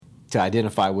to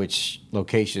identify which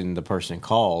location the person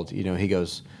called, he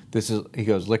goes,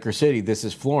 Liquor City, this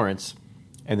is Florence.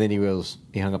 And then he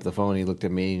hung up the phone, he looked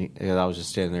at me, and I was just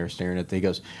standing there staring at he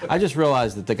goes, I just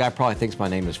realized that the guy probably thinks my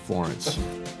name is Florence.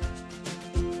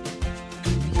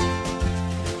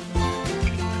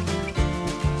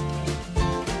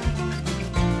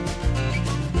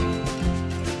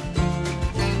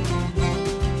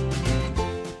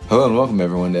 Hello and welcome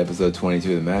everyone to episode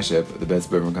 22 of The Mashup, the best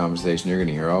bourbon conversation you're going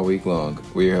to hear all week long.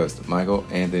 We're your hosts, Michael,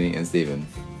 Anthony, and Steven.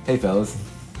 Hey fellas.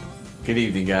 Good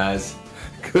evening, guys.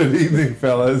 Good evening,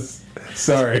 fellas.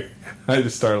 Sorry, I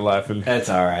just started laughing. That's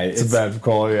all right. It's a bad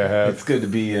quality I have. It's good to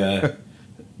be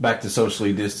back to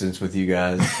socially distanced with you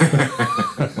guys.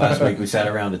 Last week we sat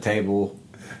around the table,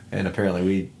 and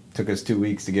apparently took us 2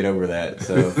 weeks to get over that.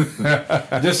 So,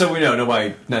 just so we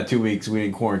know, not 2 weeks, we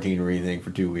didn't quarantine or anything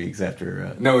for 2 weeks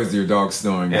after. No, it was your dog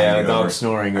snoring. Yeah, the dog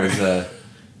snoring was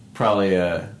probably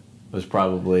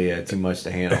too much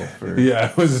to handle.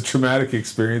 Yeah, it was a traumatic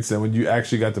experience. And when you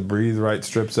actually got to breathe right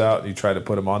strips out and you tried to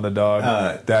put them on the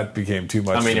dog, that became too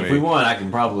much. If we want, I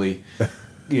can probably,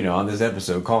 on this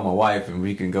episode, call my wife and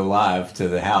we can go live to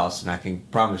the house, and I can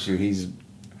promise you he's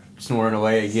snoring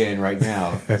away again right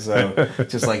now. So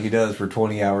just like he does for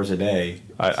 20 hours a day.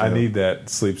 I need that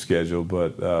sleep schedule,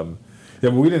 but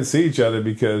but we didn't see each other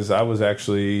because I was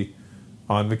actually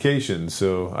on vacation.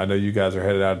 So I know you guys are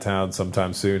headed out of town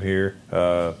sometime soon here,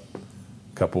 a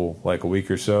week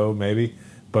or so maybe.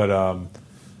 But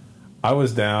I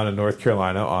was down in North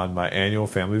Carolina on my annual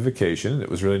family vacation. It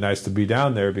was really nice to be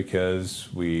down there because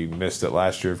we missed it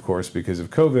last year, of course, because of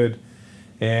COVID.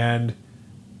 And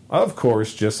of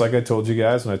course, just like I told you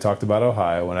guys when I talked about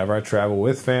Ohio, whenever I travel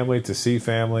with family to see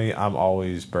family, I'm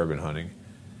always bourbon hunting.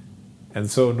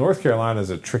 And so North Carolina is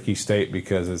a tricky state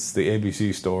because it's the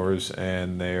ABC stores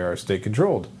and they are state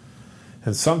controlled.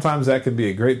 And sometimes that can be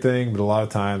a great thing, but a lot of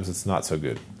times it's not so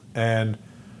good. And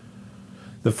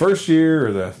the first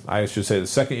year, the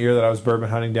second year that I was bourbon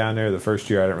hunting down there, the first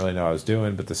year I didn't really know what I was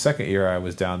doing, but the second year I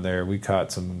was down there, we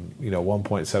caught some,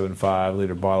 1.75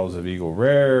 liter bottles of Eagle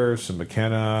Rare, some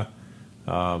McKenna,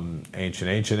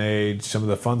 Ancient Age, some of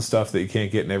the fun stuff that you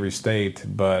can't get in every state,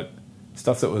 but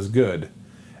stuff that was good.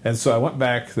 And so I went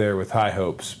back there with high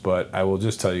hopes, but I will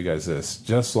just tell you guys this,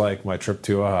 just like my trip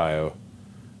to Ohio,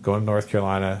 going to North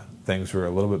Carolina, things were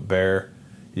a little bit bare.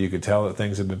 You could tell that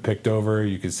things had been picked over.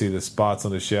 You could see the spots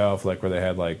on the shelf, like where they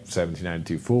had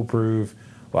 1792 foolproof,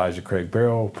 Elijah Craig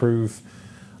barrel proof.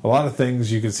 A lot of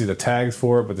things you could see the tags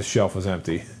for it, but the shelf was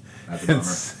empty. That's a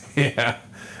bummer. Yeah.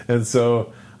 And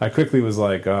so I quickly was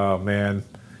like, oh man,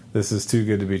 this is too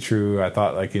good to be true. I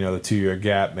thought the 2-year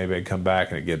gap, maybe I'd come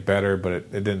back and it'd get better, but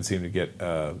it didn't seem to get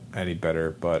any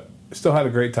better. But still had a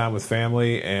great time with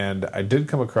family, and I did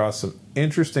come across some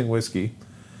interesting whiskey.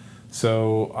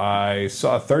 So I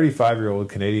saw a 35-year-old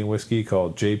Canadian whiskey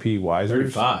called J.P.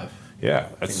 Weiser's. 35? Yeah.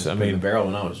 I mean, the barrel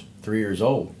when I was 3 years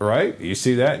old. Right? You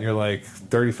see that and you're like,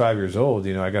 35 years old,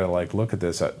 I got to look at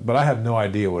this. But I have no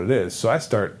idea what it is. So I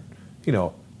start,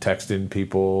 texting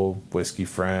people, whiskey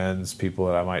friends, people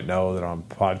that I might know that are on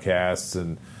podcasts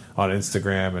and on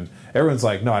Instagram. And everyone's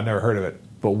like, no, I never heard of it.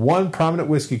 But one prominent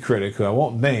whiskey critic, who I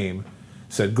won't name,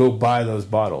 said, go buy those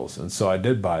bottles. And so I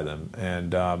did buy them.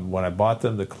 And when I bought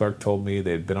them, the clerk told me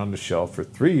they had been on the shelf for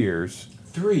 3 years.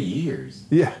 3 years?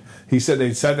 Yeah. He said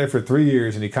they'd sat there for 3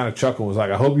 years, and he kind of chuckled and was like,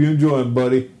 I hope you enjoy them,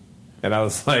 buddy. And I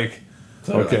was like,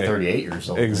 so okay. 38 years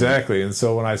old. Exactly. And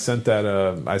so when I sent that,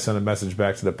 I sent a message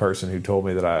back to the person who told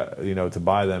me that to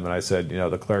buy them. And I said,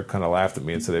 the clerk kind of laughed at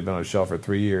me and said they've been on the shelf for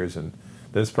 3 years. And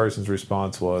this person's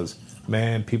response was,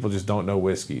 man, people just don't know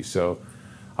whiskey. So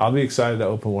I'll be excited to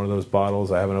open one of those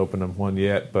bottles. I haven't opened one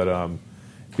yet, but it'd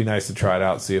be nice to try it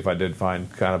out, see if I did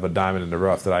find kind of a diamond in the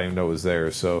rough that I didn't know was there.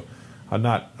 So I'm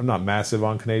not massive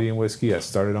on Canadian whiskey. I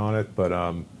started on it, but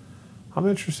I'm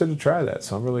interested to try that,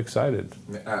 so I'm really excited.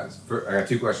 I got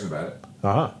 2 questions about it.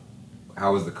 Uh-huh.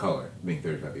 How was the color, being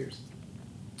 35 years?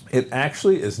 It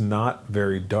actually is not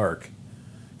very dark,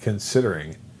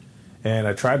 considering. And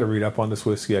I tried to read up on this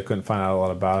whiskey. I couldn't find out a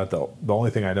lot about it. The only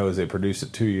thing I know is they produced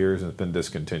it 2 years and it's been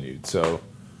discontinued. So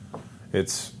I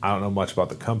don't know much about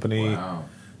the company. Wow.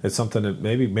 It's something that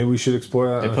maybe we should explore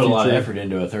that. They put a lot of effort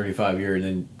into a 35-year and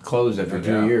then closed after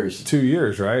 2 years. 2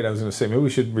 years, right? I was going to say, maybe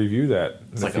we should review that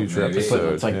in a future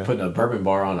episode. It's like putting a bourbon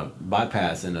bar on a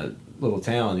bypass in a little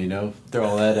town, Throw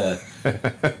all that,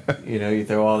 you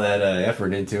throw all that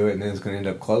effort into it, and then it's going to end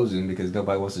up closing because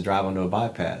nobody wants to drive onto a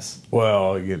bypass.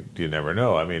 Well, you never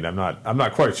know. I mean, I'm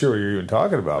not quite sure what you're even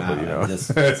talking about, but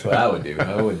that's what I would do.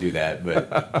 I would do that,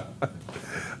 but.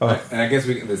 And I guess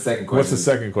the second question. What's the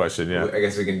second question? Yeah, I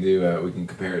guess we can do. We can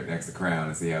compare it next to Crown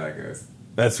and see how that goes.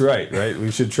 That's right.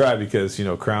 We should try because,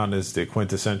 Crown is the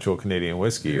quintessential Canadian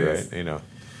whiskey, Yes. right?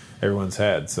 Everyone's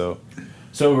had, so.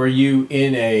 So were you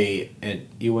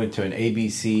you went to an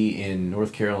ABC in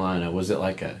North Carolina? Was it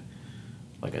like a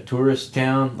tourist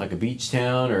town, like a beach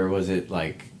town, or was it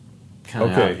like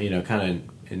kind of out, kind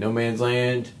of in no man's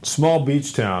land? Small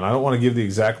beach town. I don't want to give the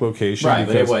exact location. Right,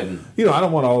 because, but it wasn't. I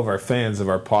don't want all of our fans of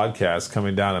our podcast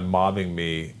coming down and mobbing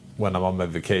me when I'm on my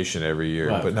vacation every year.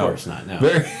 Well, but of no, course not. No.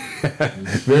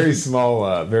 Very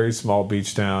small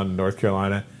beach town, North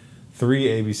Carolina. 3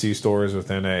 ABC stores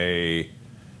within a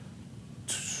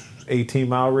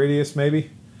 18-mile radius, maybe.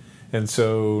 And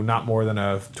so not more than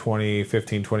a 20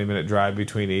 minute drive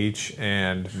between each,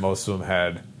 and most of them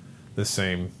had the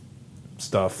same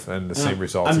stuff and the same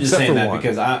results. I'm just except saying for that one.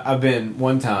 because I've been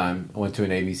one time, I went to an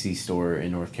ABC store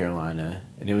in North Carolina,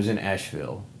 and it was in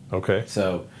Asheville. Okay.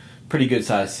 So pretty good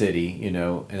sized city,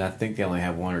 and I think they only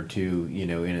have 1 or 2,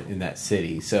 in that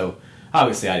city. So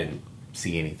obviously I didn't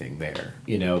see anything there,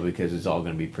 because it's all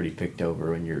going to be pretty picked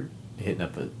over when you're hitting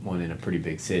up one in a pretty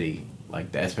big city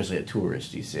like that, especially a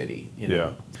touristy city.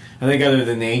 Yeah. I think other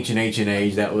than the ancient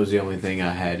age, that was the only thing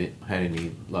I had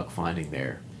any luck finding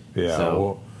there. Yeah. So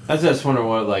Well, I was just wondering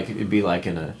what it'd be like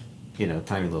in a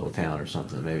tiny little town or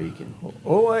something. Maybe you can.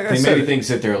 like I said, Maybe things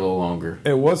sit there a little longer.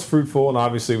 it was fruitful, and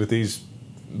obviously with these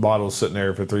bottles sitting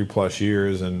there for 3+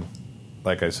 years, and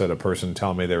like I said, a person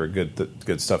telling me they were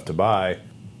good stuff to buy.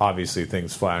 Obviously,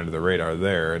 things fly under the radar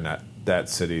there in that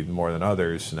city more than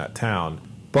others in that town.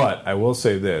 But I will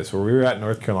say this: where we were at in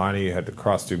North Carolina, you had to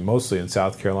cross through mostly in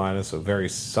South Carolina, so very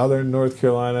southern North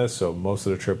Carolina. So most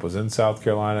of the trip was in South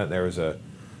Carolina. There was a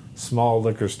small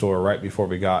liquor store right before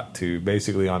we got to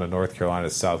basically on the North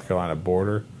Carolina-South Carolina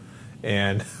border,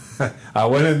 and I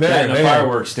went in there. And a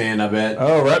fireworks stand, I bet.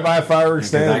 Oh, right by a fireworks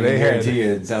stand. I can guarantee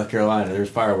you, in South Carolina, there's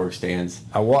fireworks stands.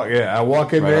 I walk in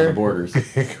right there. on the borders.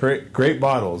 great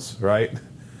bottles, right?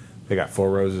 They got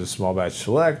Four Roses Small Batch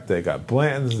Select. They got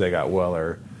Blanton's. They got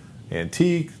Weller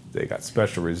Antique. They got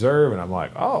Special Reserve. And I'm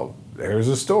like, oh, there's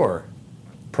a store.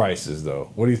 Prices,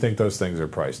 though. What do you think those things are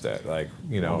priced at?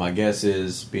 Well, my guess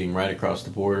is being right across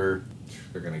the border,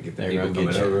 They're going to get the they're people going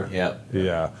to coming get you. over. Yep.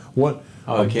 Yeah. What?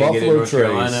 Oh, you can't get it in North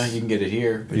Carolina. You can get it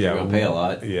here, but you're going to pay a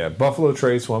lot. Yeah. Buffalo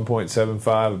Trace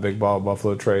 1.75. A big bottle of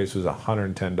Buffalo Trace was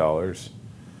 $110.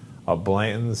 A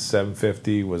Blanton's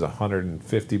 750 was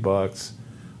 $150.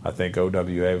 I think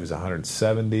OWA was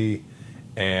 $170.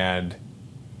 And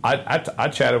I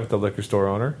chatted with the liquor store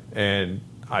owner, and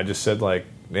I just said, man,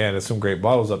 there's some great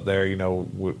bottles up there.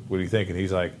 What do you think? And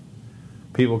he's like,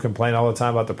 people complain all the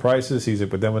time about the prices. He's like,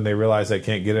 but then when they realize they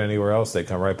can't get it anywhere else, they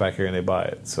come right back here and they buy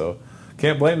it. So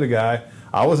can't blame the guy.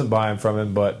 I wasn't buying from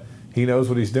him, but he knows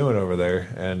what he's doing over there.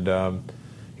 And,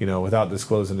 without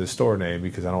disclosing his store name,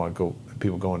 because I don't want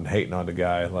people going and hating on the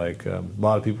guy. A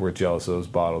lot of people were jealous of those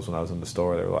bottles when I was in the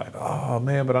store. They were like, oh,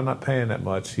 man, but I'm not paying that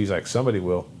much. He's like, somebody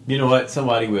will. You know what?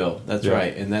 Somebody will. That's Yeah.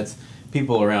 right. And that's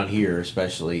people around here,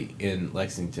 especially in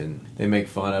Lexington, they make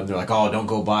fun of. They're like, oh, don't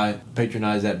go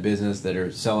patronize that business that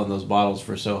are selling those bottles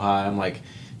for so high. I'm like,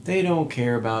 they don't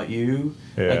care about you.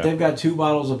 Yeah. They've got 2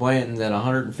 bottles of Blanton's at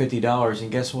 $150,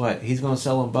 and guess what? He's going to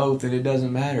sell them both, and it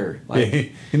doesn't matter. He's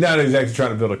not exactly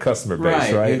trying to build a customer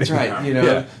base, right? That's right.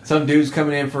 Yeah. Some dude's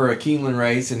coming in for a Keeneland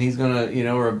race, and he's gonna,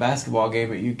 or a basketball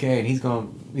game at UK, and he's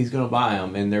gonna buy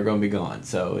them, and they're gonna be gone.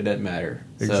 So it doesn't matter.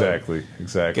 So Exactly.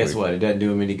 guess what? It doesn't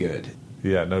do him any good.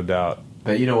 Yeah, no doubt.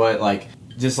 But you know what?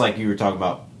 Just like you were talking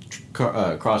about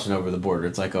crossing over the border,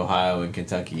 it's like Ohio and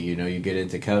Kentucky. You get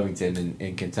into Covington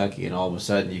in Kentucky, and all of a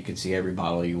sudden you can see every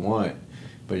bottle you want,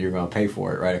 but you're going to pay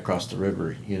for it right across the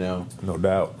river. No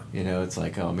doubt. It's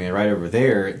like, oh man, right over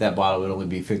there, that bottle would only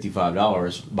be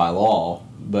 $55 by law,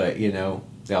 but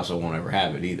they also won't ever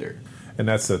have it either. And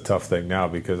that's the tough thing now,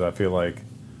 because I feel like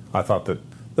I thought that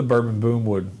the bourbon boom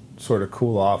would sort of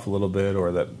cool off a little bit,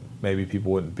 or that maybe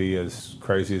people wouldn't be as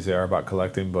crazy as they are about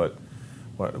collecting. But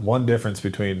one difference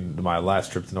between my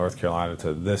last trip to North Carolina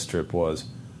to this trip was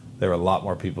there were a lot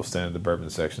more people standing in the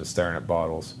bourbon section staring at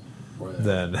bottles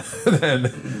than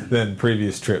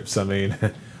previous trips. I mean,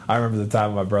 I remember the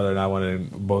time my brother and I went in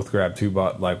and both grabbed 2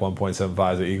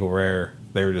 1.75s of Eagle Rare.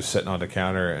 They were just sitting on the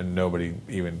counter and nobody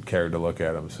even cared to look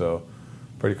at them. So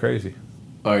pretty crazy.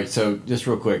 All right, so just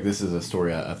real quick, this is a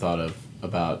story I thought of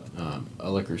about a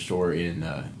liquor store in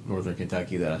northern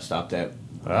Kentucky that I stopped at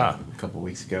a couple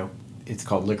weeks ago. It's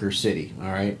called Liquor City, all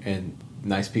right, and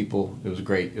nice people. It was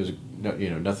great. It was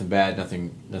nothing bad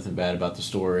about the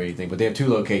store or anything. But they have 2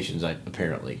 locations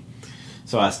apparently.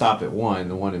 So I stopped at the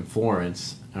one in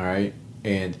Florence, all right,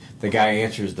 and the guy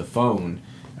answers the phone,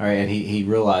 all right, and he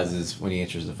realizes when he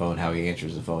answers the phone how he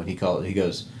answers the phone. He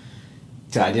goes,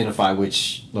 to identify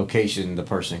which location the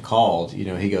person called,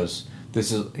 he goes,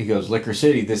 Liquor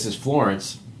City, this is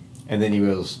Florence. And then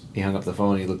he hung up the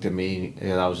phone, he looked at me,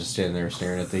 and I was just standing there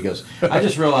staring at it. He goes, I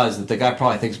just realized that the guy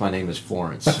probably thinks my name is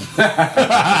Florence. And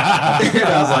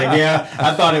I was like, yeah,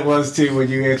 I thought it was too when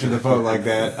you answered the phone like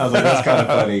that. I was like, that's kind of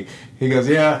funny. He goes,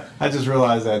 yeah, I just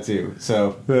realized that too.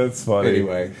 So that's funny.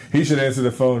 Anyway, he should answer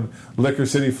the phone. Liquor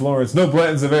City, Florence. No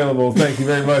Blanton's available. Thank you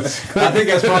very much. I think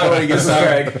that's probably what he gets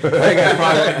tired. I think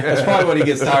that's probably what he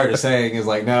gets tired of saying is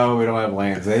like, no, we don't have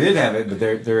Blanton's. They did have it, but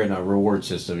they're in a reward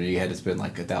system. You had to spend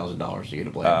like $1,000 to get a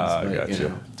Blanton's.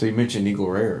 Gotcha. So you mentioned Eagle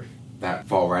Rare. That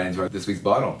fall right into this week's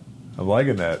bottle. I'm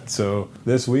liking that. So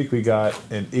this week we got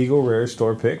an Eagle Rare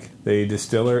store pick. The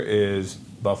distiller is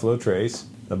Buffalo Trace.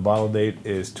 The bottle date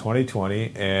is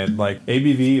 2020, and like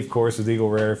ABV, of course, with Eagle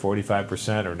Rare,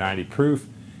 45% or 90 proof.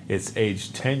 It's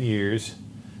aged 10 years.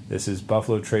 This is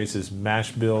Buffalo Trace's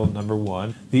Mash Bill number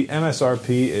 1. The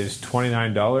MSRP is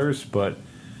 $29, but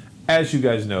as you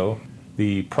guys know,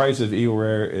 the price of Eagle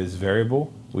Rare is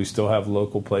variable. We still have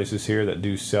local places here that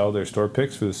do sell their store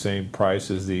picks for the same price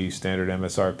as the standard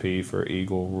MSRP for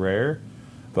Eagle Rare,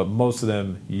 but most of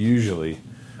them usually,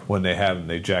 when they have them,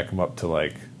 they jack them up to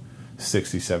like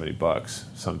 $60-$70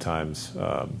 sometimes,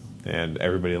 and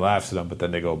everybody laughs at them, but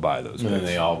then they go buy those. And then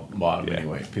they all bought them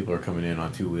anyway. People are coming in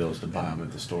on 2 wheels to buy them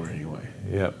at the store anyway.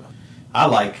 Yep. I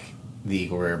like the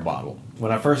Eagle Rare bottle.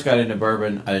 When I first got into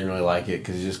bourbon, I didn't really like it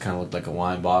because it just kind of looked like a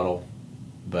wine bottle.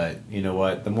 But you know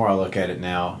what? The more I look at it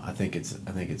now, I think it's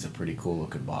a pretty cool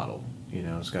looking bottle.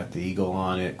 It's got the eagle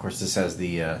on it. Of course, this has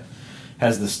the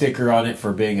sticker on it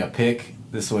for being a pick.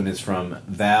 This one is from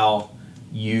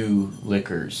Value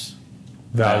Liquors.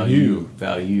 Value.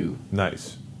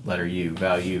 Nice. Letter U.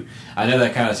 Value. I know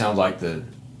that kind of sounds like the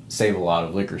Save-A-Lot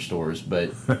of liquor stores,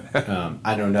 but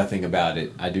I know nothing about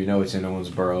it. I do know it's in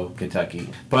Owensboro, Kentucky.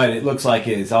 But it looks like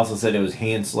it's also said it was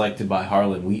hand-selected by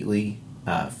Harlan Wheatley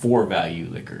for Value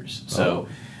Liquors. So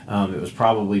it was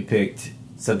probably picked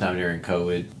sometime during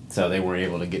COVID, so they weren't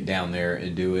able to get down there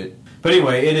and do it. But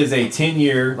anyway, it is a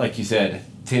 10-year, like you said,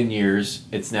 10 years.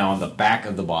 It's now on the back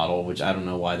of the bottle, which I don't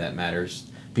know why that matters.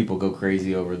 People go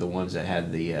crazy over the ones that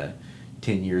had the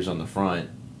 10 years on the front.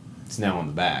 It's now on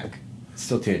the back. It's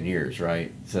still 10 years,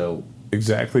 right? So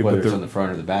exactly, whether it's on the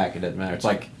front or the back, it doesn't matter. It's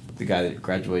like the guy that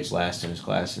graduates last in his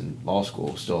class in law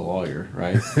school is still a lawyer,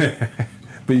 right?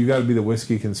 But you got to be the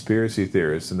whiskey conspiracy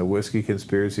theorist, and the whiskey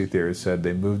conspiracy theorist said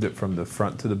they moved it from the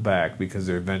front to the back because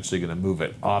they're eventually going to move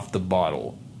it off the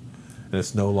bottle, and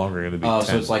it's no longer going to be. Oh,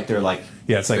 so it's like they're like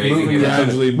it's like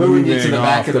moving it to the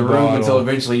back of the room until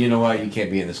eventually, you know what, you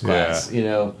can't be in this class,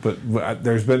 But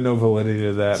there's been no validity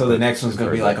to that. So the next one's going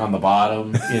to be like on the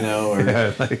bottom,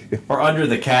 or or under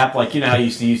the cap, like how you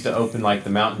used to open like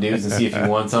the Mountain Dews and see if you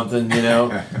won something,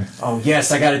 Oh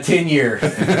yes, I got a 10-year.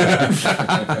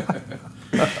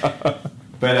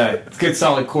 But it's good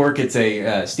solid cork. It's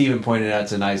a Stephen pointed out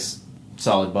it's a nice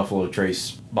solid Buffalo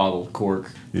Trace bottled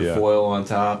cork. The foil on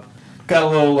top. Got a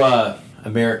little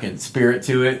American spirit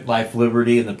to it. Life,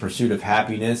 liberty, and the pursuit of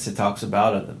happiness. It talks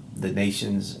about the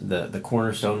nation's the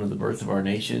cornerstone of the birth of our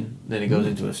nation. Then it goes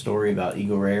into a story about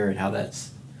Eagle Rare and how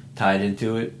that's tied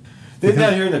into it. Then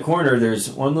down here in the corner, there's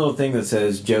one little thing that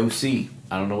says Joe C.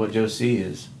 I don't know what Joe C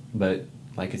is, but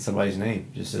like it's somebody's name.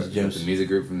 It just says Joe C. The music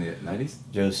group from the 90s?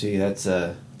 Joe C. That's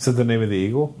Is that the name of the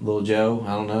eagle? Little Joe.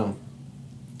 I don't know.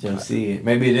 Joe C.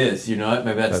 Maybe it is. You know what?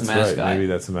 Maybe that's the mascot. Right. Maybe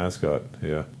that's the mascot.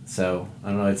 Yeah. So I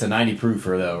don't know. It's a 90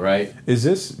 proofer though, right? Is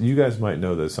this? You guys might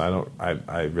know this.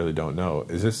 I really don't know.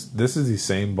 Is this is the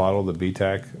same bottle the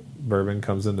BTAC bourbon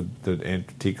comes in the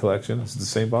antique collection? Is it the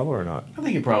same bottle or not? I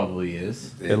think it probably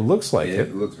is. It looks like it.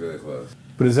 It looks really close.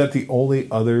 But is that the only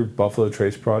other Buffalo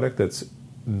Trace product that's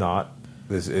not?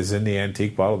 Is in the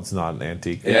antique bottle? It's not an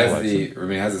antique. It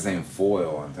has the same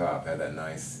foil on top. Had that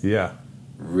nice. Yeah.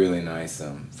 Really nice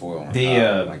foil on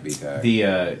top, like BTAC.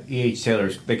 The E.H.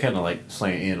 Taylors, they kind of like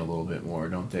slant in a little bit more,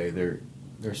 don't they?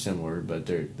 They're similar, but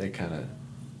they kind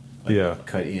of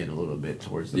cut in a little bit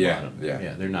towards the bottom.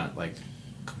 Yeah, they're not like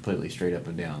completely straight up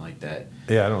and down like that.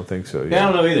 Yeah, I don't think so. Yeah,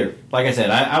 I don't know either. Like I said,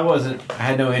 I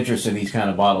had no interest in these kind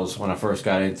of bottles when I first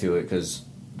got into it because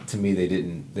to me they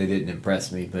didn't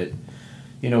impress me. But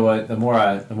you know what? The more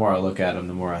I look at them,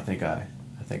 the more I think I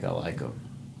like them.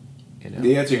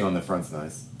 The etching on the front's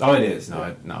nice. Oh, it is.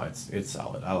 No, it's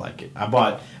solid. I like it. I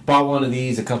bought one of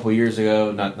these a couple years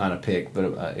ago. Not a pick, but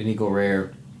an Eagle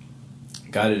Rare.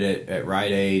 Got it at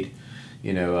Rite Aid.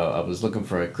 I was looking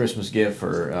for a Christmas gift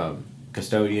for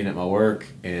custodian at my work,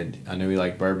 and I knew he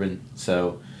liked bourbon,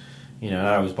 so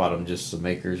I always bought him just some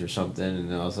makers or something.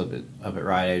 And then I was up at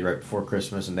Rite Aid right before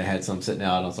Christmas, and they had some sitting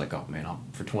out. And I was like, oh man,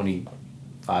 for $20,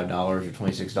 $25 or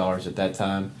 $26 at that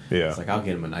time. Yeah. It's like, I'll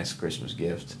get him a nice Christmas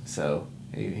gift. So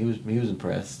he was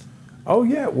impressed. Oh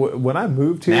yeah, when I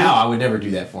moved here, Now I would never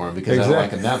do that for him because I don't like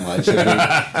him that much. I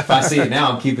mean, if I see it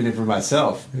now, I'm keeping it for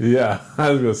myself. Yeah, I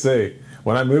was gonna say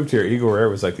when I moved here, Eagle Rare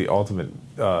was like the ultimate.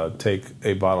 Take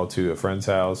a bottle to a friend's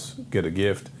house, get a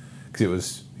gift, because it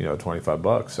was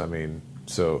 $25. I mean,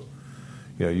 so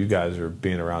you guys are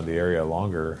being around the area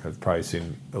longer, have probably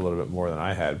seen a little bit more than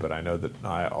I had, but I know that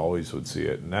I always would see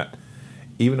it, and that.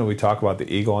 Even though we talk about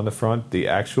the eagle on the front, the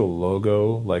actual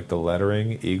logo, like the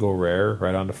lettering, Eagle Rare,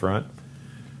 right on the front,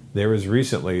 there was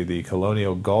recently the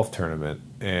Colonial Golf Tournament,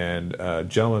 and a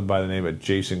gentleman by the name of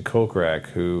Jason Kokrak,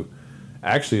 who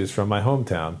actually is from my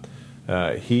hometown,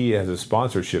 he has a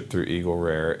sponsorship through Eagle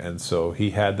Rare, and so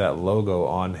he had that logo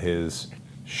on his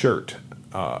shirt,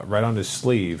 right on his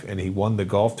sleeve, and he won the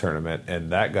golf tournament,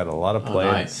 and that got a lot of play.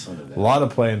 Nice. A lot of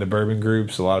play in the bourbon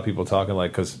groups. A lot of people talking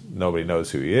because nobody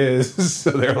knows who he is,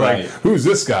 so they're like, "Who's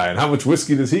this guy? And how much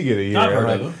whiskey does he get a year?" I've heard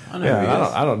of him. I know who he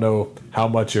is. I don't know how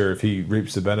much or if he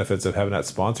reaps the benefits of having that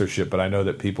sponsorship, but I know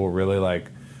that people really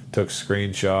took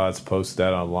screenshots, posted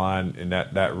that online, and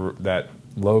that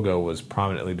logo was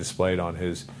prominently displayed on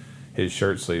his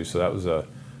shirt sleeve. So that was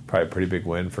probably a pretty big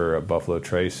win for Buffalo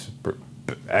Trace.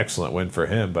 Excellent win for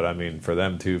him, but I mean for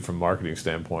them too from marketing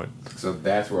standpoint. So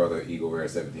that's where all the Eagle Rare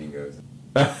 17 goes.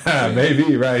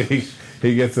 Maybe, right?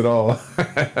 He gets it all.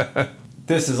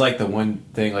 This is like the one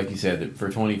thing, like you said, that for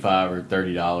 $25 or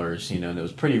 $30, and it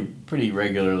was pretty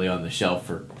regularly on the shelf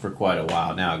for quite a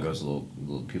while. Now it goes a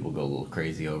little people go a little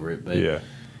crazy over it, but Yeah.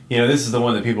 This is the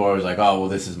one that people are always like, oh well,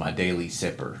 this is my daily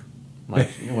sipper. I'm like,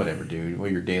 whatever, dude. Well,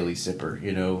 your daily sipper,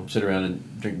 sit around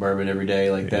and drink bourbon every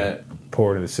day like that.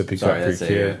 Pour it in a sippy cup for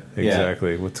your kid.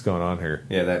 Exactly. What's going on here?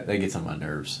 Yeah, that gets on my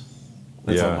nerves.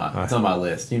 That's Yeah, on my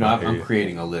list. I'm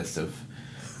creating a list of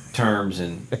terms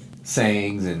and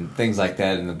sayings and things like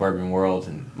that in the bourbon world,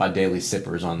 and my daily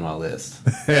sipper is on my list.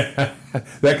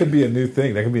 That could be a new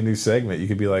thing. That could be a new segment. You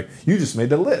could be like, you just made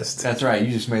the list. That's right.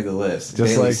 You just made the list.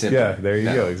 Just daily like, sipper. yeah, there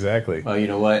you go. Exactly. Well, you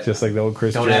know what? Just like the old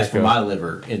Chris Don't Jericho. ask for my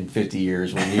liver in 50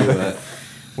 years when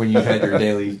you've had your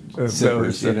daily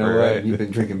sippers. You know what? Right. And you've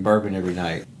been drinking bourbon every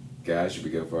night. Guys, should we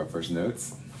go for our first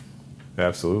notes?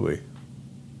 Absolutely.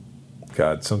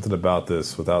 God, something about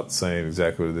this, without saying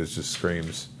exactly what it is, just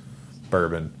screams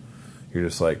bourbon. You're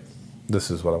just like,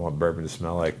 this is what I want bourbon to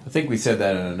smell like. I think we said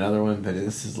that in another one, but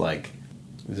this is like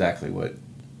exactly what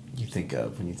you think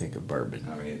of when you think of bourbon.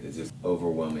 I mean, it's just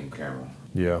overwhelming caramel.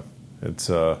 Yeah. It's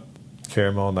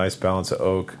caramel, nice balance of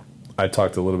oak. I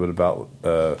talked a little bit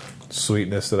about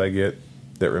sweetness that I get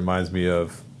that reminds me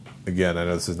of, again, I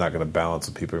know this is not going to balance,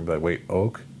 and people are going to be like, wait,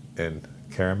 oak and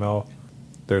caramel?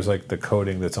 There's like the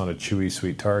coating that's on a chewy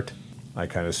sweet tart. I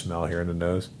kind of smell here in the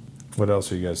nose. What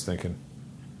else are you guys thinking?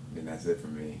 I mean, that's it for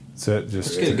me. That's it.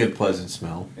 Just Get a good pleasant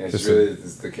smell. And it's Just really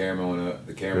it's the caramel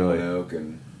and Really? oak,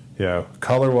 and yeah.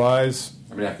 Color wise,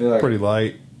 I mean, I feel like pretty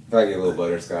light. I get a little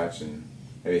butterscotch and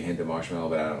maybe a hint of marshmallow,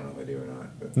 but I don't know if I do or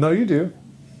not. But No, you do.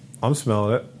 I'm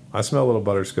smelling it. I smell a little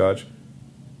butterscotch.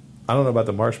 I don't know about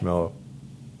the marshmallow,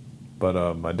 but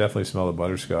I definitely smell the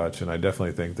butterscotch, and I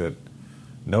definitely think that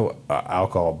no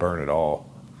alcohol burn at all.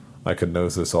 I could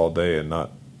nose this all day and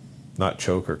not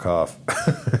choke or cough.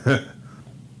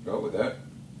 go with that.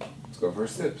 Let's go for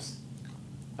sips.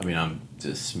 I mean, I'm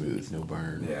just smooth, no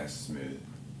burn. Yeah, it's smooth.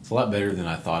 It's a lot better than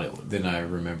I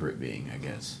remember it being, I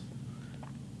guess.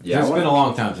 Yeah, It's been a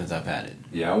long time since I've had it.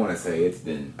 Yeah, I want to say it's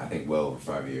been, I think, well over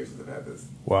 5 years since I've had this.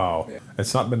 Wow. Yeah.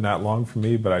 It's not been that long for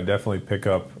me, but I definitely pick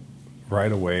up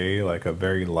right away like a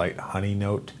very light honey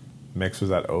note mixed with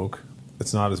that oak.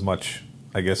 It's not as much,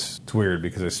 I guess it's weird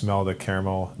because I smell the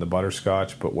caramel, the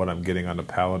butterscotch, but what I'm getting on the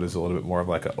palate is a little bit more of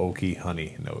like an oaky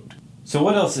honey note. So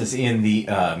what else is in the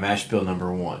mash bill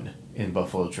number 1 in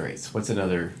Buffalo Trace? What's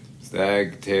another?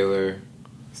 Stag Taylor,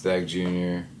 Stag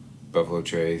Junior, Buffalo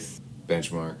Trace,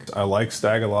 Benchmark. I like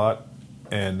Stag a lot,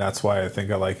 and that's why I think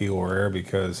I like Eagle Rare,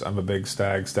 because I'm a big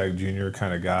Stag Junior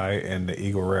kind of guy, and the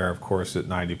Eagle Rare, of course, at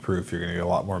 90 proof, you're going to get a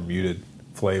lot more muted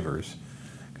flavors,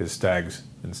 because Stags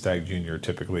and Stag Junior are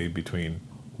typically between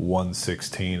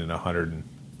 116 and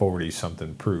 140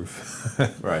 something proof.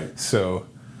 Right. So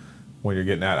when you're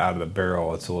getting that out of the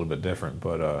barrel, it's a little bit different,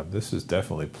 but this is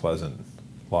definitely pleasant.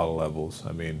 A lot of levels.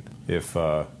 I mean, if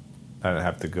I didn't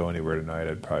have to go anywhere tonight,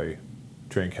 I'd probably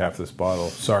drink half this bottle.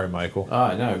 Sorry, Michael.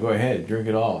 No, go ahead, drink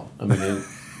it all. I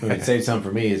mean, save some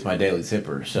for me. It's my daily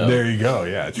sipper. So There you go.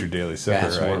 Yeah, it's your daily I sipper,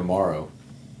 have some more right? tomorrow,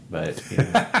 but in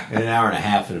an hour and a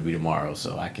half it'll be tomorrow,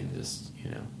 so I can just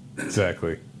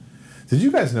Exactly. Did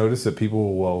you guys notice that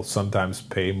people will sometimes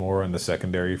pay more on the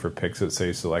secondary for picks that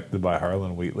say selected by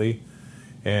Harlan Wheatley?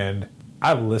 And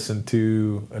I've listened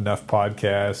to enough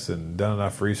podcasts and done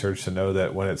enough research to know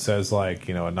that when it says like,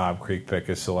 a Knob Creek pick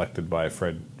is selected by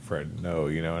Fred No,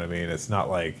 you know what I mean? It's not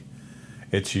like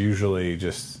it's usually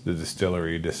just the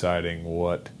distillery deciding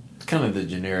what. It's kind of the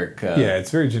generic. Yeah,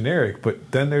 it's very generic.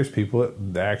 But then there's people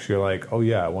that actually are like, oh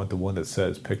yeah, I want the one that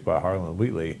says picked by Harlan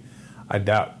Wheatley. I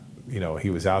doubt, he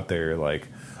was out there like,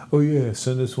 oh yeah,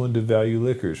 send this one to Value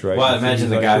Liquors, right? Well, I imagine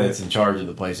the guy that's in charge of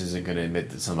the place isn't going to admit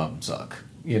that some of them suck.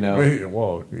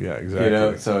 Well, yeah,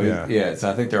 exactly. So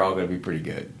I think they're all going to be pretty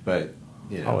good. But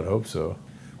I would hope so.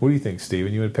 What do you think,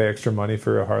 Steven? You would pay extra money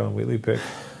for a Harlan Wheatley pick?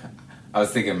 I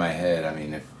was thinking in my head, I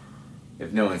mean,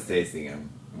 if no one's tasting them,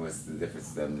 what's the difference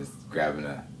of them just grabbing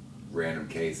a random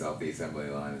case off the assembly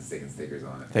line and sticking stickers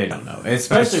on it? They don't know.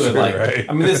 Especially with right?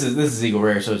 I mean, this is Eagle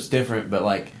Rare, so it's different, but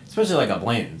like, especially like a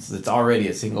Blanton's that's already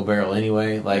a single barrel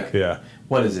anyway, like,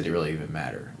 what does it really even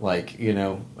matter? Like,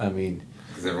 I mean...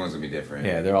 Because everyone's going to be different.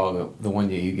 Yeah, they're all the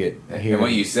one you get here. And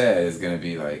what you said is going to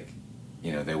be like,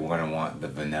 they want to want the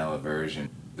vanilla version.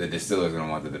 The distiller's going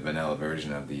to want the vanilla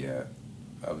version of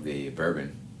the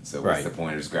bourbon. So what's the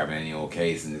point of just grabbing any old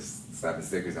case and just slapping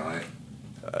stickers on it?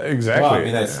 Exactly. Well, I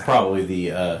mean, that's probably the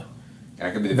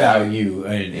that could be the value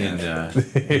in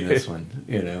this one,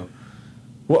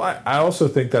 Well, I also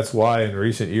think that's why in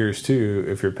recent years too,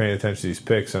 if you're paying attention to these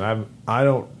picks, and I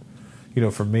don't,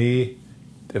 for me,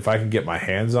 if I can get my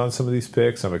hands on some of these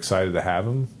picks, I'm excited to have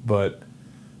them. But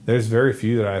there's very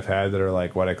few that I've had that are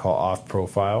like what I call off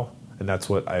profile, and that's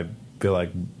what I feel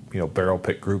like barrel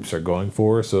pick groups are going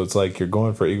for. So it's like you're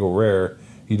going for Eagle Rare,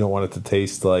 you don't want it to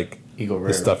taste like Eagle Rare,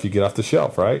 the stuff you get off the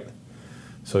shelf, right?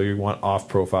 So you want off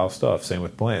profile stuff. Same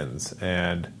with blends.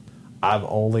 And I've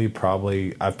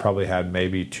probably had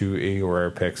maybe 2 Eagle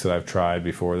Rare picks that I've tried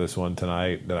before this one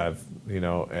tonight that I've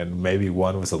and maybe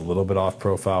one was a little bit off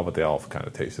profile, but they all kind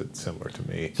of tasted similar to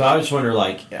me. So I just wonder,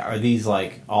 like, are these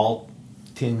like all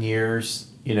 10 years?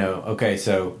 Okay,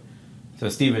 so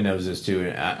Steven knows this too,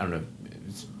 and I don't know,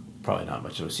 it's probably not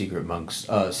much of a secret amongst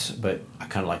us, but I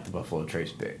kind of like the Buffalo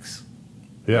Trace picks.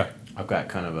 Yeah. I've got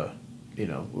kind of a,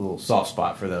 little soft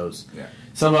spot for those. Yeah.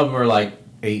 Some of them are like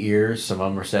 8 years, some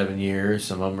of them are 7 years,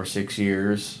 some of them are 6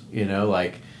 years,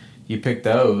 like you pick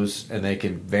those and they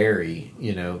can vary,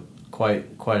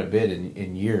 quite a bit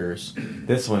in years.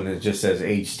 This one, it just says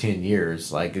age 10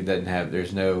 years. Like, it doesn't have,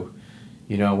 there's no,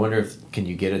 I wonder can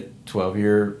you get a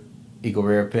 12-year Eagle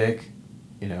Rare pick?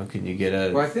 Can you get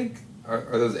a... Well, I think, are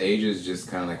those ages just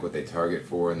kind of like what they target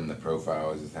for, and then the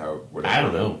profile is just how... I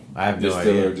don't know. I have no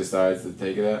idea. Distiller decides to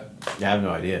take it at? I have no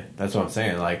idea. That's what I'm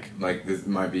saying. Like this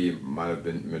might have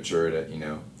been matured at,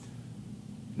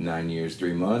 9 years,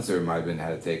 3 months, or it might have been had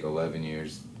to take 11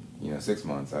 years, 6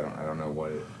 months. I don't know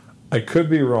what it... I could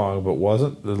be wrong, but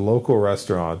wasn't the local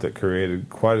restaurant that created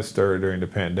quite a stir during the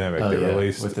pandemic that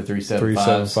released with the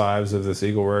 375s of this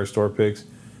Eagle Rare store picks?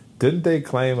 Didn't they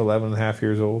claim 11 and a half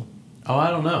years old? Oh, I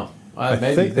don't know. I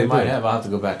Maybe think they might did. have. I'll have to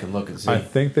go back and look and see. I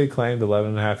think they claimed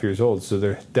 11 and a half years old, so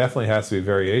there definitely has to be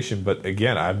variation. But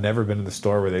again, I've never been in the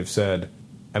store where they've said...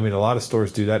 I mean, a lot of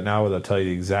stores do that now where they'll tell you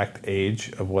the exact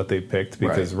age of what they picked,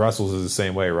 because Russell's is the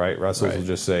same way, right? Russell's will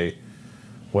just say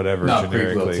whatever Knob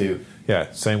generically. Creek will too.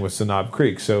 Yeah, same with the Knob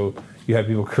Creek. So you had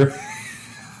people...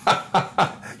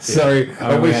 Sorry,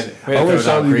 I wish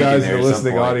all you guys in the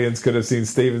listening audience could have seen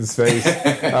Steven's face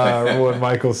when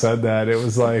Michael said that. It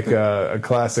was like a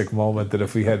classic moment that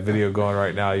if we had video going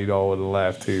right now, you'd all would have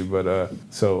laughed too. But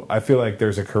so I feel like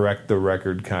there's a correct the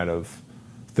record kind of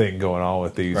thing going on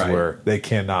with these where they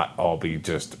cannot all be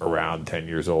just around 10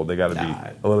 years old. They got to be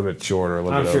a little bit shorter.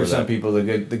 I'm sure some people, the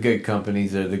good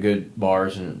companies or the good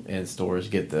bars and stores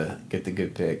get the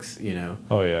good picks.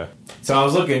 Oh yeah. So I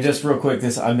was looking just real quick.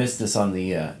 I missed this on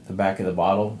the back of the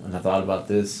bottle, and I thought about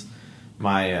this.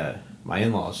 My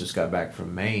in-laws just got back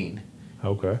from Maine.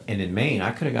 Okay. And in Maine,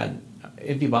 I could have gotten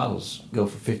empty bottles go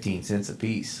for 15 cents a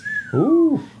piece.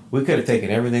 Ooh. We could have taken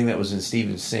everything that was in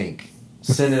Steven's sink,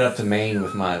 send it up to Maine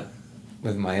with my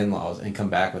in-laws, and come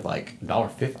back with like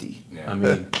 $1.50. Yeah. I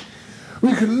mean,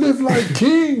 we could live like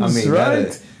kings,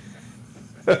 right?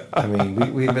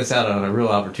 We miss out on a real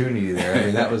opportunity there. I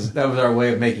mean, that was our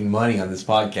way of making money on this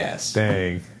podcast.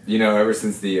 Dang. Ever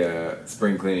since the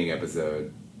spring cleaning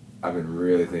episode, I've been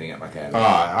really cleaning up my cabinet.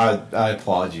 I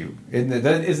applaud you.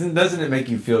 Doesn't it make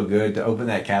you feel good to open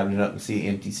that cabinet up and see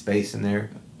empty space in there?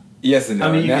 Yes and no.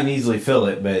 I mean, you can easily fill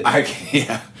it, but I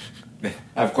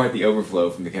have quite the overflow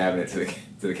from the cabinet to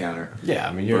the counter. Yeah,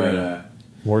 I mean, you're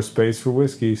more space for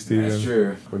whiskey, Steven. That's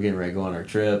true. We're getting ready to go on our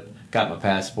trip. Got my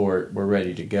passport. We're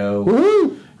ready to go.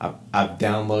 Woo-hoo! I've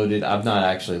downloaded. I've not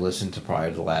actually listened to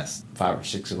probably the last 5 or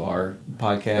 6 of our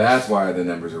podcasts. That's why the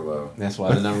numbers are low. That's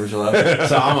why the numbers are low.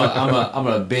 So I'm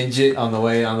gonna binge it on the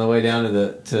way down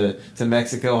to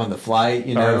Mexico on the flight.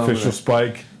 Artificial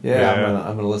spike. Yeah,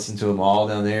 I'm gonna listen to them all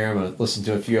down there. I'm gonna listen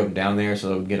to a few of them down there so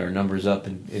that we can get our numbers up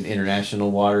in international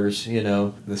waters.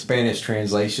 The Spanish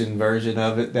translation version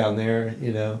of it down there.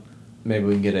 Maybe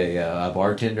we can get a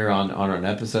bartender on an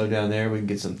episode down there. We can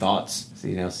get some thoughts.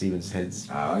 See Steven's heads.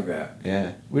 I like that.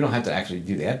 Yeah, we don't have to actually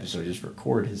do the episode; just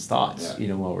record his thoughts.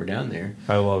 Yeah. While we're down there.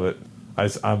 I love it.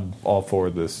 I'm all for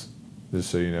this. Just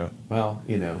so you know. Well,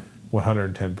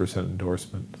 110%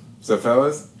 endorsement. So,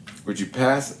 fellas, would you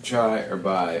pass, try, or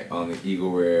buy on the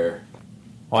Eagle Rare?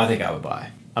 Well, I think I would buy.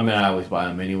 I mean, I always buy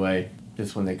them anyway.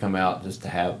 Just when they come out, just to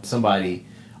have somebody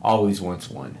always wants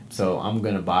one. So I'm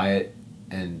gonna buy it,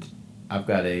 and I've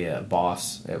got a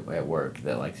boss at work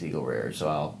that likes Eagle Rare, so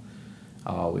I'll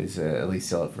always at least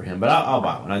sell it for him. But I'll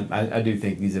buy one. I do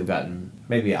think these have gotten,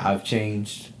 maybe I've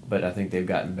changed, but I think they've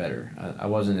gotten better. I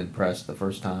wasn't impressed the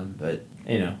first time, but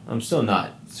I'm still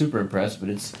not super impressed. But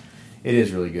it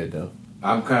is really good though.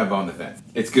 I'm kind of on the fence.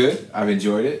 It's good. I've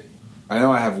enjoyed it. I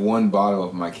know I have one bottle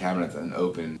of my cabinet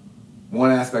unopened.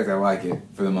 One aspect I like it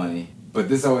for the money, but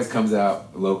this always comes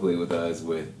out locally with us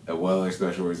with a Weller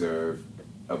Special Reserve,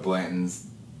 a Blanton's,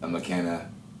 a McKenna,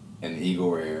 and the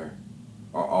Eagle Rare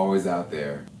are always out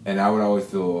there. And I would always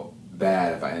feel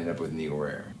bad if I ended up with an Eagle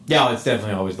Rare. Yeah, it's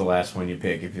definitely always the last one you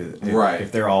pick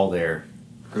if they're all there.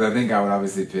 Because I think I would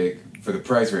obviously pick, for the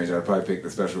price range, I'd probably pick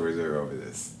the Special Reserve over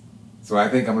this. So I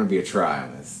think I'm going to be a try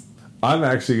on this. I'm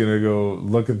actually going to go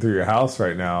looking through your house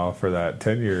right now for that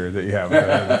 10-year that you have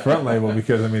in the front label,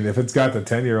 because, I mean, if it's got the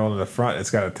 10-year-old in the front, it's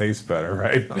got to taste better,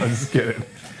 right? I'm just kidding.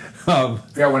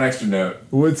 It's got one extra note.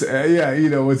 What's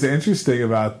interesting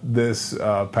about this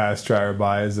pass, try, or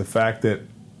buy is the fact that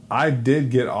I did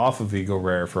get off of Eagle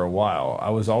Rare for a while. I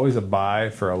was always a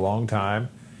buy for a long time,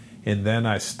 and then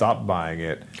I stopped buying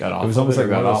it. Got off. It was almost like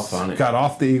got off on it. Got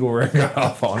off the Eagle Rare, got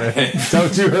off on it. Is that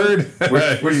what you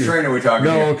heard? Which train are we talking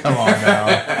No, here? come on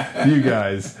now, you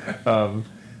guys. I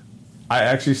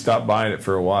actually stopped buying it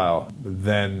for a while.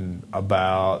 Then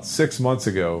about 6 months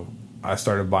ago, I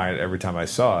started buying it every time I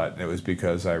saw it, and it was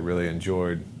because I really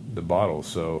enjoyed the bottle.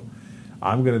 So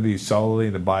I'm going to be solidly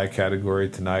in the buy category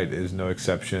tonight. Is no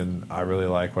exception. I really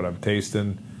like what I'm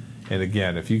tasting. And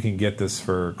again, if you can get this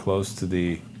for close to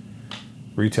the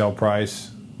retail price,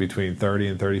 between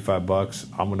 $30 and $35,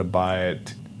 I'm going to buy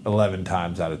it 11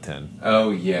 times out of 10.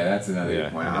 Oh, yeah, that's another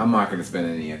good point. Yeah. I'm not going to spend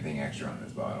anything extra on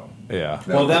this bottle. Yeah.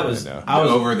 That was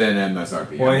over than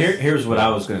MSRP. Well, here's what I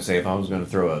was going to say if I was going to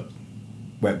throw a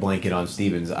wet blanket on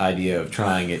Steven's idea of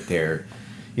trying it there.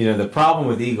 The problem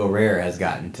with Eagle Rare has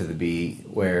gotten to be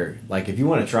where, like, if you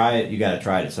want to try it, you got to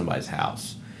try it at somebody's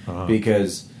house.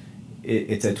 Because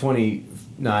it's a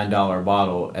 $29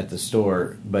 bottle at the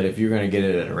store, but if you're going to get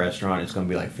it at a restaurant, it's going to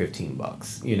be like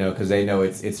 $15, because they know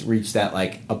it's reached that,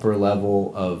 like, upper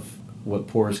level of what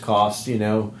pours cost,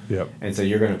 Yep. And so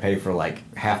you're going to pay for,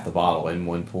 like, half the bottle in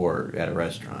one pour at a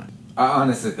restaurant. I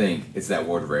honestly think it's that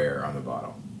word rare on the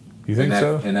bottle. You think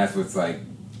so? And that's what's like...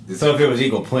 So if it was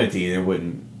Eagle Plenty,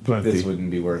 this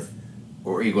wouldn't be worth...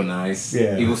 Or Eagle Nice.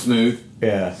 Yeah. Eagle Smooth.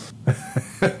 Yeah.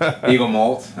 Eagle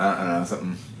Malt. I don't know,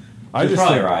 something... You're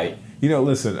probably right.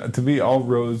 Listen, to me, all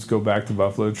roads go back to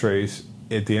Buffalo Trace.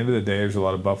 At the end of the day, there's a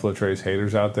lot of Buffalo Trace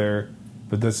haters out there,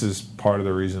 but this is part of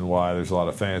the reason why there's a lot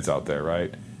of fans out there,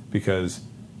 right? Because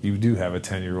you do have a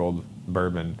 10-year-old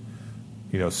bourbon,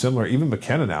 similar, even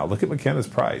McKenna now. Look at McKenna's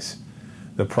price.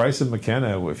 The price of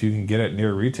McKenna, if you can get it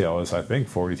near retail, is, I think,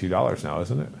 $42 now,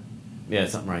 isn't it? Yeah,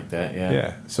 something like that, yeah.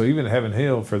 Yeah, so even Heaven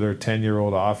Hill, for their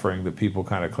 10-year-old offering that people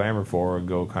kind of clamor for and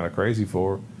go kind of crazy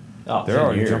for, they're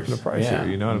already jumping the price here.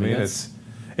 You know what I mean?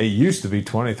 It used to be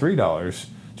 $23,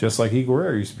 just like Eagle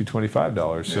Rare used to be $25.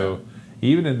 Yeah. So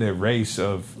even in the race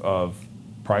of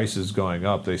prices going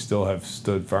up, they still have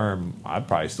stood firm. I'd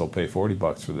probably still pay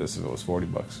 $40 for this if it was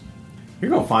 $40. You're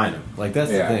going to find them. Like,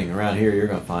 that's the thing. Around here, you're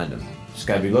going to find them. Just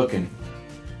got to be looking.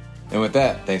 And with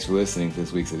that, thanks for listening to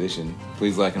this week's edition.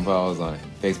 Please like and follow us on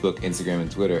Facebook, Instagram, and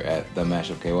Twitter at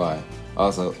TheMashupKY.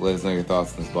 Also, let us know your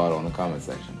thoughts on this bottle in the comments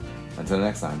section. Until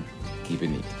next time, keep it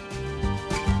neat.